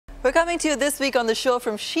We're coming to you this week on the show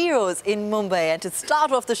from Shiro's in Mumbai. And to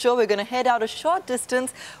start off the show, we're going to head out a short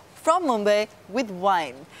distance from Mumbai with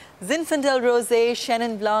wine. Zinfandel Rosé,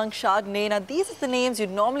 Chenin Blanc, Chardonnay. Now, these are the names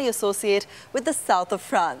you'd normally associate with the south of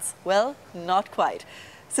France. Well, not quite.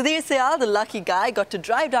 Sudhir Syal, the lucky guy, got to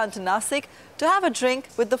drive down to Nasik to have a drink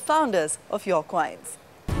with the founders of York Wines.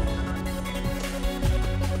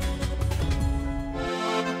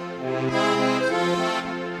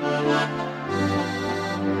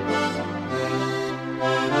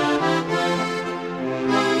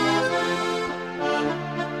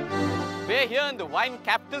 We're here in the wine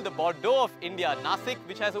capital, the Bordeaux of India, Nasik,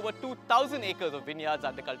 which has over 2,000 acres of vineyards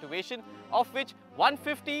under cultivation, of which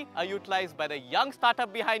 150 are utilized by the young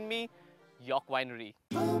startup behind me, York Winery.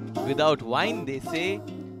 Without wine, they say,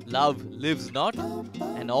 love lives not,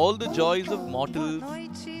 and all the joys of mortals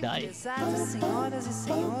die. Senhoras e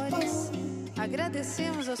senhores,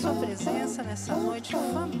 agradecemos a sua presença nessa noite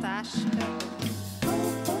fantástica.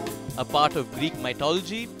 A part of Greek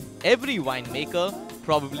mythology, every winemaker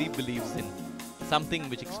probably believes in, something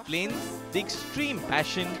which explains the extreme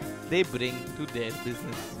passion they bring to their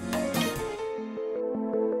business.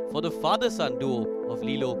 For the father-son duo of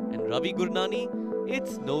Lilo and Ravi Gurnani,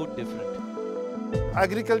 it's no different.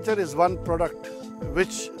 Agriculture is one product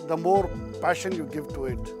which the more passion you give to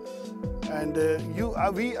it. And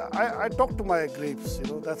I talk to my grapes,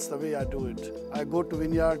 that's the way I do it. I go to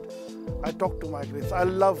vineyard, I talk to my grapes. I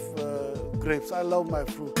love grapes, I love my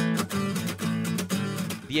fruit.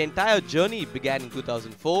 The entire journey began in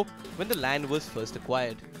 2004 when the land was first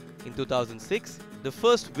acquired. In 2006, the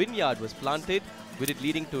first vineyard was planted, with it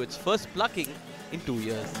leading to its first plucking in 2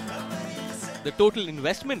 years. The total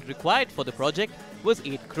investment required for the project was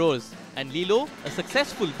 8 crores, and Lilo, a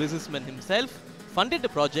successful businessman himself, funded the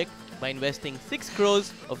project by investing 6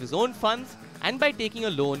 crores of his own funds and by taking a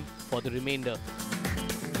loan for the remainder.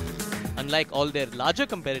 Unlike all their larger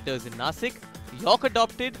competitors in Nasik, York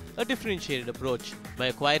adopted a differentiated approach by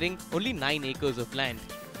acquiring only 9 acres of land.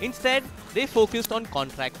 Instead, they focused on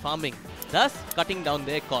contract farming, thus cutting down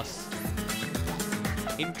their costs.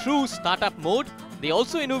 In true startup mode, they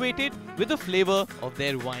also innovated with the flavor of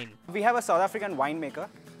their wine. We have a South African winemaker.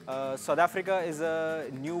 South Africa is a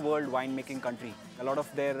new world winemaking country. A lot of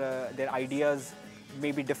their ideas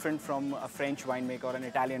may be different from a French winemaker or an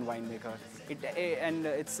Italian winemaker.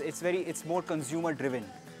 It's more consumer driven.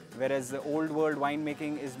 Whereas the old world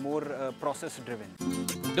winemaking is more process driven.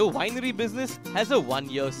 The winery business has a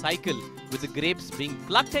 1-year cycle, with the grapes being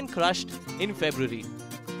plucked and crushed in February.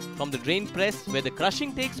 From the drain press where the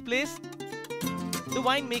crushing takes place, the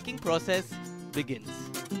winemaking process begins.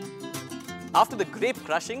 After the grape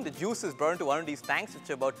crushing, the juice is brought into one of these tanks which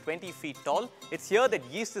are about 20 feet tall. It's here that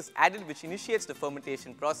yeast is added, which initiates the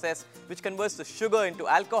fermentation process, which converts the sugar into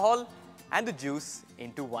alcohol and the juice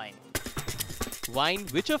into wine. Wine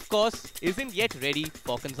which of course isn't yet ready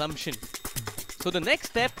for consumption. So the next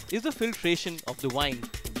step is the filtration of the wine,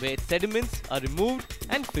 where its sediments are removed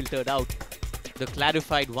and filtered out. The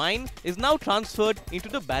clarified wine is now transferred into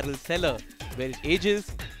the barrel cellar, where it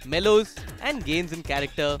ages, mellows and gains in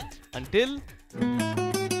character until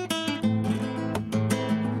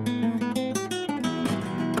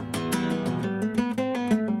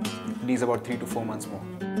needs about 3 to 4 months more.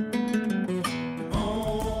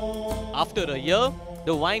 After a year,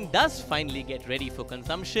 the wine does finally get ready for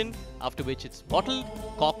consumption, after which it's bottled,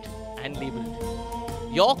 corked and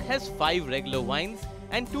labelled. York has 5 regular wines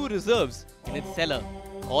and 2 reserves in its cellar,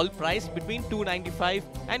 all priced between 295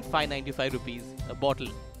 and 595 rupees a bottle.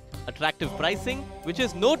 Attractive pricing, which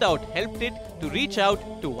has no doubt helped it to reach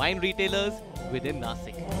out to wine retailers within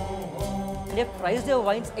Nasik. They have priced their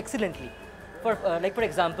wines excellently. For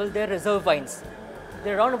example, their reserve wines,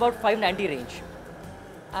 they're around about 590 range.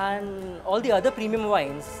 And all the other premium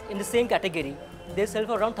wines in the same category, they sell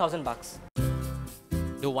for around 1,000 bucks.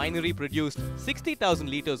 The winery produced 60,000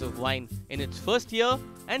 litres of wine in its first year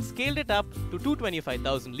and scaled it up to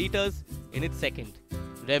 225,000 litres in its second.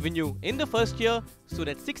 Revenue in the first year stood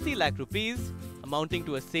at 60 lakh rupees, amounting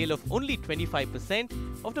to a sale of only 25%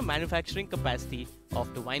 of the manufacturing capacity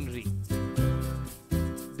of the winery.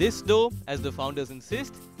 This, though, as the founders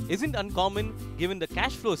insist, isn't uncommon given the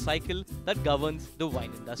cash flow cycle that governs the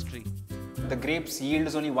wine industry. The grapes yield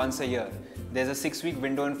is only once a year. There's a 6-week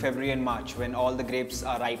window in February and March when all the grapes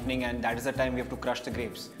are ripening, and that is the time we have to crush the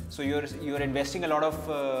grapes. So you're investing a lot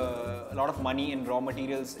of money in raw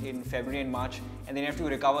materials in February and March, and then you have to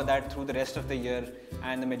recover that through the rest of the year,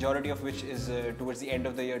 and the majority of which is towards the end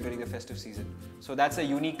of the year during the festive season. So that's a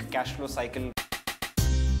unique cash flow cycle.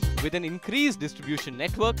 With an increased distribution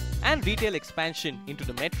network and retail expansion into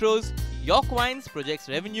the metros, York Wines projects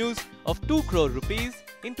revenues of 2 crore rupees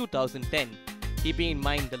in 2010. Keeping in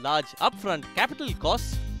mind the large upfront capital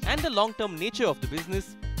costs and the long-term nature of the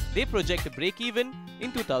business, they project a break-even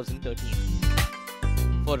in 2013.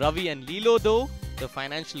 For Ravi and Lilo though, the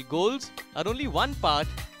financial goals are only one part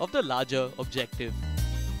of the larger objective.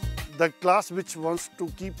 The class which wants to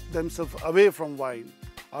keep themselves away from wine,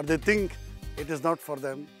 or they think it is not for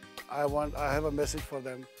them, I have a message for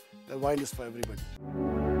them, that wine is for everybody.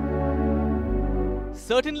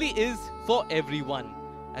 Certainly is for everyone.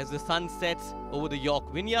 As the sun sets over the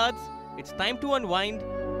York vineyards, it's time to unwind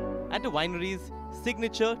at the winery's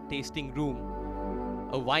signature tasting room.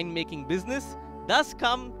 A winemaking business does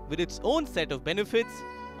come with its own set of benefits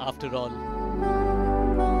after all.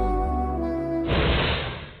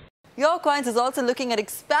 York Wines is also looking at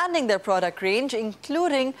expanding their product range,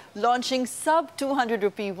 including launching sub-200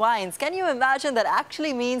 rupee wines. Can you imagine that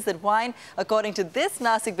actually means that wine, according to this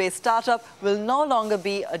Nasik-based startup, will no longer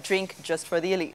be a drink just for the elite?